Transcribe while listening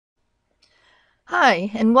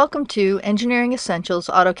Hi, and welcome to Engineering Essentials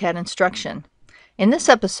AutoCAD Instruction. In this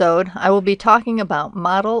episode, I will be talking about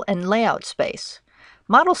model and layout space.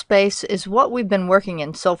 Model space is what we've been working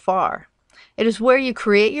in so far. It is where you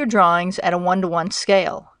create your drawings at a one-to-one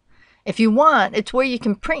scale. If you want, it's where you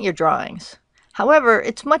can print your drawings. However,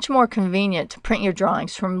 it's much more convenient to print your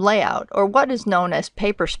drawings from layout, or what is known as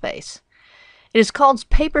paper space. It is called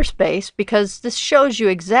paper space because this shows you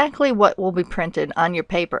exactly what will be printed on your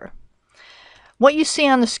paper. What you see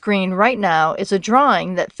on the screen right now is a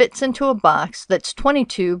drawing that fits into a box that's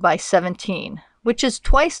 22 by 17, which is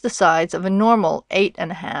twice the size of a normal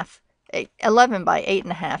 11 by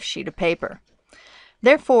 8.5 sheet of paper.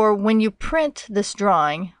 Therefore, when you print this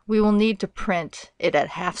drawing, we will need to print it at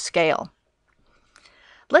half scale.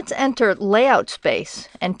 Let's enter layout space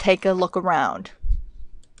and take a look around.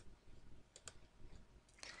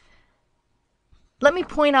 Let me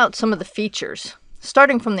point out some of the features,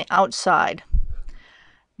 starting from the outside.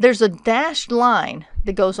 There's a dashed line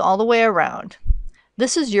that goes all the way around.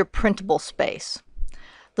 This is your printable space.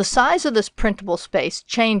 The size of this printable space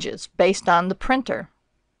changes based on the printer.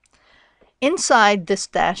 Inside this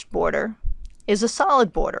dashed border is a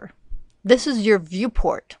solid border. This is your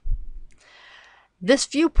viewport. This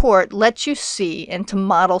viewport lets you see into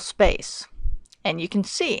model space. And you can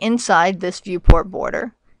see inside this viewport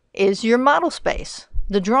border is your model space,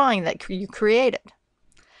 the drawing that you created.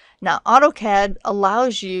 Now, AutoCAD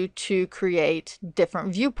allows you to create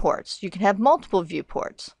different viewports. You can have multiple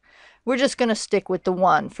viewports. We're just going to stick with the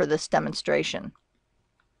one for this demonstration.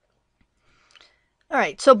 All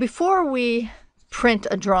right, so before we print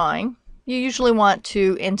a drawing, you usually want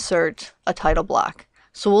to insert a title block.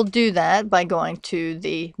 So we'll do that by going to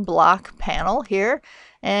the block panel here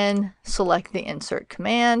and select the insert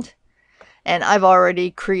command. And I've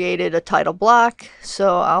already created a title block,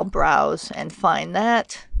 so I'll browse and find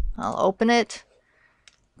that. I'll open it,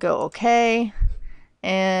 go OK,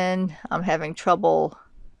 and I'm having trouble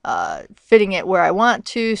fitting it where I want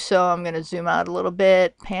to, so I'm going to zoom out a little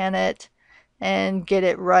bit, pan it, and get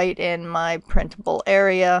it right in my printable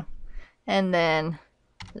area, and then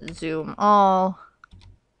zoom all.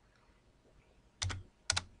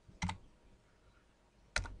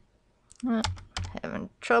 Having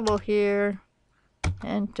trouble here.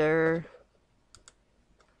 Enter.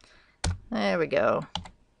 There we go.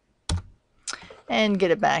 And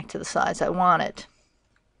get it back to the size I want it.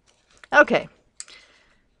 Okay.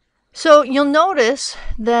 So you'll notice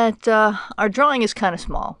that our drawing is kind of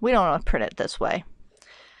small. We don't want to print it this way.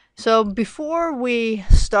 So before we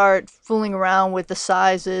start fooling around with the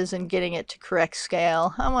sizes and getting it to correct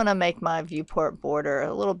scale, I want to make my viewport border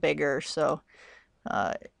a little bigger so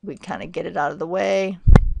we kind of get it out of the way.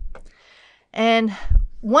 And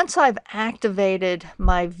once I've activated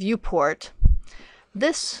my viewport,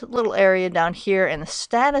 this little area down here in the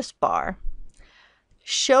status bar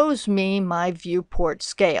shows me my viewport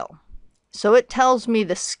scale. So it tells me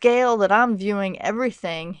the scale that I'm viewing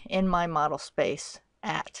everything in my model space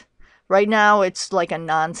at. Right now it's like a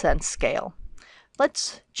nonsense scale.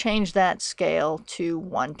 Let's change that scale to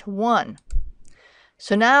 1:1.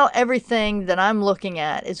 So now everything that I'm looking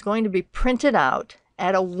at is going to be printed out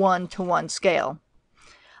at a 1:1 scale.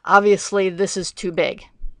 Obviously this is too big,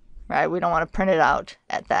 right? We don't want to print it out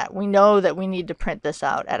at that. We know that we need to print this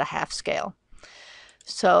out at a half scale.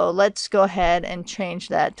 So let's go ahead and change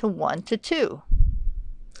that to 1:2. All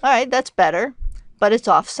right, that's better, but it's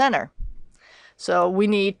off center. So we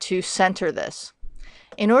need to center this.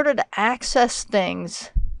 In order to access things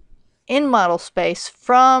in model space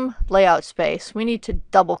from layout space, we need to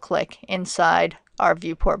double click inside our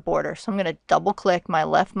viewport border. So I'm going to double click my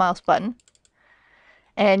left mouse button,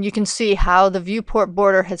 and you can see how the viewport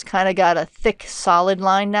border has kind of got a thick solid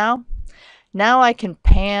line now. Now I can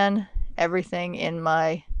pan everything in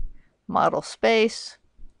my model space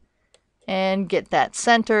and get that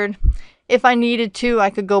centered. If I needed to, I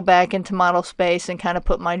could go back into model space and kind of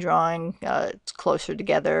put my drawing closer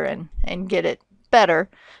together and get it better.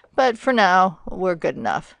 But for now, we're good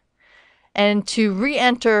enough. And to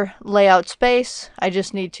re-enter layout space, I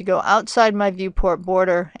just need to go outside my viewport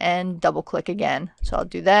border and double click again. So I'll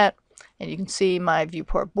do that, and you can see my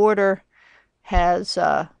viewport border has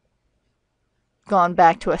gone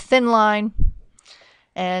back to a thin line,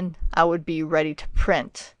 and I would be ready to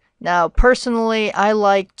print. Now personally, I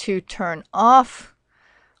like to turn off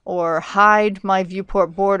or hide my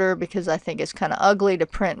viewport border because I think it's kind of ugly to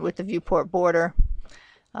print with the viewport border,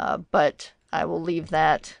 but I will leave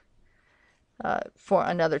that for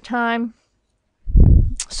another time.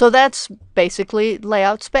 So that's basically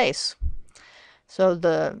layout space. So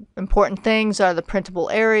the important things are the printable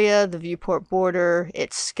area, the viewport border,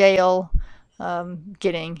 its scale,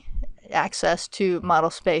 getting access to model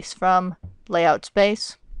space from layout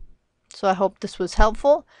space. So I hope this was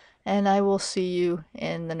helpful, and I will see you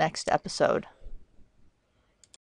in the next episode.